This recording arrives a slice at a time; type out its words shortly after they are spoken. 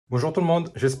Bonjour tout le monde,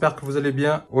 j'espère que vous allez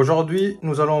bien. Aujourd'hui,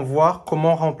 nous allons voir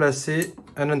comment remplacer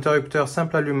un interrupteur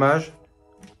simple allumage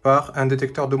par un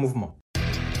détecteur de mouvement.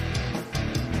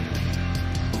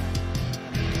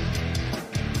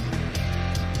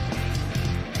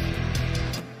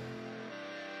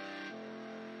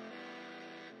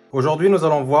 Aujourd'hui, nous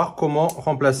allons voir comment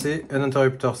remplacer un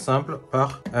interrupteur simple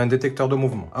par un détecteur de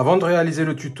mouvement. Avant de réaliser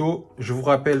le tuto, je vous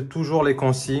rappelle toujours les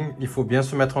consignes. Il faut bien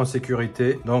se mettre en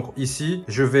sécurité. Donc ici,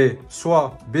 je vais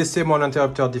soit baisser mon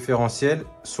interrupteur différentiel,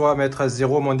 soit mettre à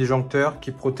 0 mon disjoncteur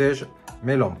qui protège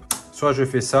mes lampes. Soit je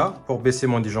fais ça pour baisser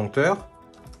mon disjoncteur,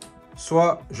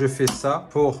 soit je fais ça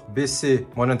pour baisser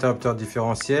mon interrupteur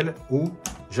différentiel ou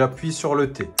j'appuie sur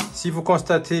le T. Si vous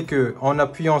constatez que en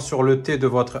appuyant sur le T de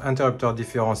votre interrupteur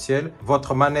différentiel,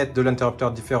 votre manette de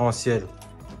l'interrupteur différentiel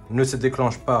ne se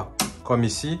déclenche pas comme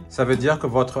ici, ça veut dire que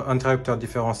votre interrupteur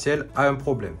différentiel a un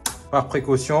problème. Par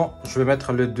précaution, je vais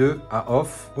mettre le 2 à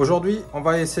off. Aujourd'hui, on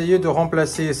va essayer de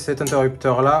remplacer cet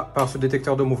interrupteur-là par ce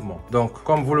détecteur de mouvement. Donc,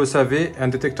 comme vous le savez, un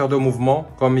détecteur de mouvement,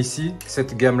 comme ici,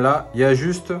 cette gamme-là, il y a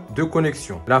juste deux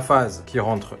connexions. La phase qui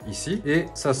rentre ici et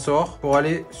ça sort pour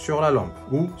aller sur la lampe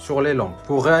ou sur les lampes.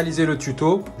 Pour réaliser le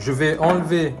tuto, je vais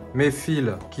enlever mes fils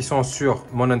qui sont sur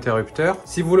mon interrupteur.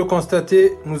 Si vous le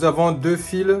constatez, nous avons deux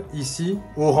fils ici,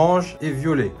 orange et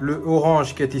violet. Le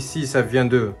orange qui est ici, ça vient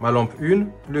de ma lampe 1.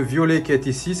 Le violet qui est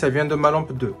ici, ça vient de ma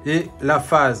lampe 2. Et la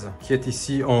phase qui est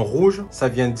ici en rouge, ça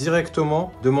vient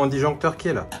directement de mon disjoncteur qui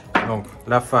est là. Donc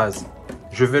la phase,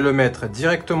 je vais le mettre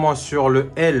directement sur le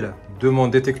L de mon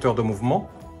détecteur de mouvement.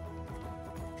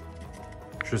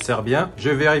 Je serre bien.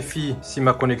 Je vérifie si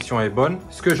ma connexion est bonne.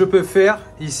 Ce que je peux faire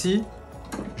ici,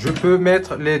 je peux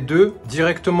mettre les deux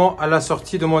directement à la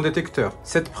sortie de mon détecteur.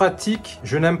 Cette pratique,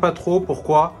 je n'aime pas trop.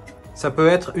 Pourquoi ? Ça peut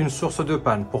être une source de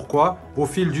panne. Pourquoi? Au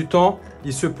fil du temps,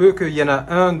 il se peut qu'il y en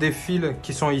a un des fils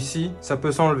qui sont ici, ça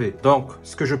peut s'enlever. Donc,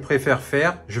 ce que je préfère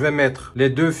faire, je vais mettre les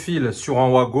deux fils sur un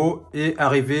wago et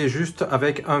arriver juste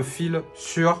avec un fil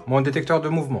sur mon détecteur de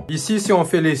mouvement. Ici, si on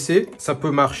fait l'essai, ça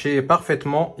peut marcher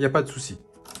parfaitement, il n'y a pas de souci.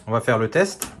 On va faire le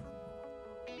test.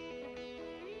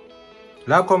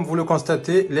 Là, comme vous le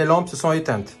constatez, les lampes se sont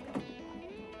éteintes.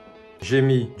 J'ai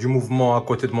mis du mouvement à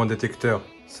côté de mon détecteur.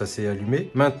 Ça s'est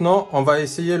allumé. Maintenant, on va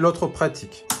essayer l'autre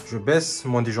pratique. Je baisse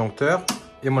mon disjoncteur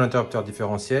et mon interrupteur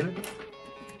différentiel.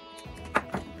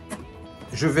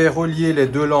 Je vais relier les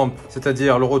deux lampes,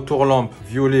 c'est-à-dire le retour lampe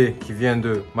violet qui vient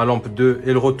de ma lampe 2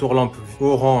 et le retour lampe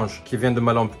orange qui vient de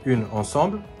ma lampe 1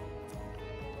 ensemble.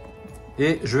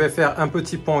 Et je vais faire un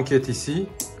petit pont qui est ici,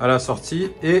 à la sortie,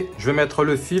 et je vais mettre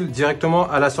le fil directement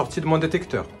à la sortie de mon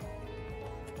détecteur.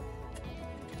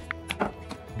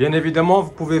 Bien évidemment,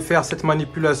 vous pouvez faire cette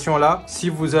manipulation-là si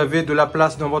vous avez de la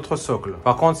place dans votre socle.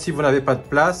 Par contre, si vous n'avez pas de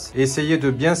place, essayez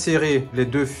de bien serrer les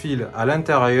deux fils à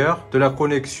l'intérieur de la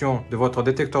connexion de votre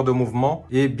détecteur de mouvement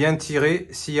et bien tirer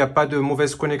s'il n'y a pas de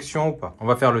mauvaise connexion ou pas. On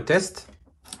va faire le test.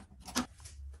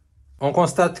 On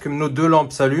constate que nos deux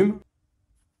lampes s'allument.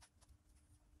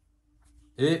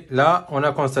 Et là, on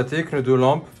a constaté que nos deux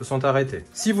lampes se sont arrêtées.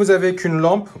 Si vous avez qu'une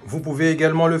lampe, vous pouvez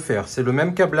également le faire. C'est le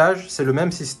même câblage, c'est le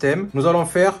même système. Nous allons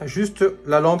faire juste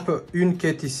la lampe 1 qui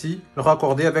est ici, le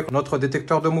raccorder avec notre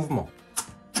détecteur de mouvement.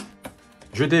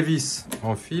 Je dévisse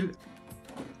mon fil.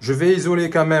 Je vais isoler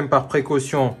quand même par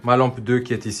précaution ma lampe 2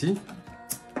 qui est ici.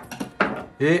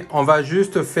 Et on va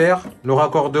juste faire le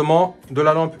raccordement de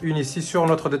la lampe 1 ici sur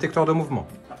notre détecteur de mouvement.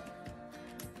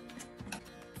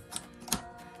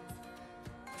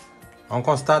 On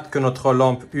constate que notre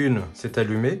lampe 1 s'est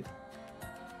allumée.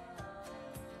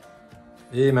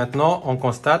 Et maintenant, on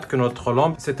constate que notre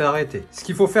lampe s'est arrêtée. Ce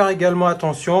qu'il faut faire également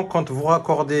attention quand vous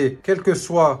raccordez quel que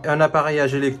soit un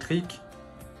appareillage électrique,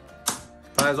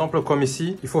 par exemple comme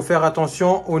ici, il faut faire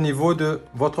attention au niveau de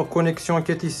votre connexion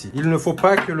qui est ici. Il ne faut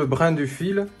pas que le brin du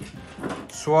fil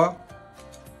soit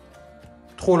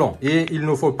trop long. Et il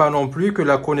ne faut pas non plus que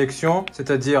la connexion,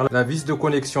 c'est-à-dire la vis de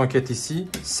connexion qui est ici,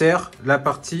 serre la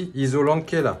partie isolante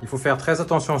qui est là. Il faut faire très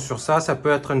attention sur ça, ça peut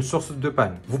être une source de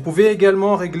panne. Vous pouvez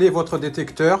également régler votre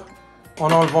détecteur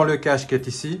en enlevant le cache qui est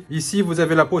ici. Ici, vous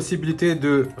avez la possibilité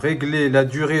de régler la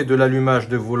durée de l'allumage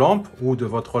de vos lampes ou de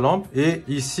votre lampe. Et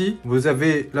ici, vous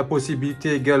avez la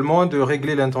possibilité également de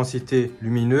régler l'intensité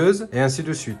lumineuse et ainsi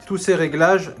de suite. Tous ces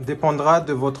réglages dépendront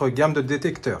de votre gamme de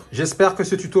détecteurs. J'espère que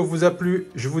ce tuto vous a plu.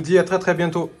 Je vous dis à très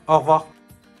bientôt. Au revoir.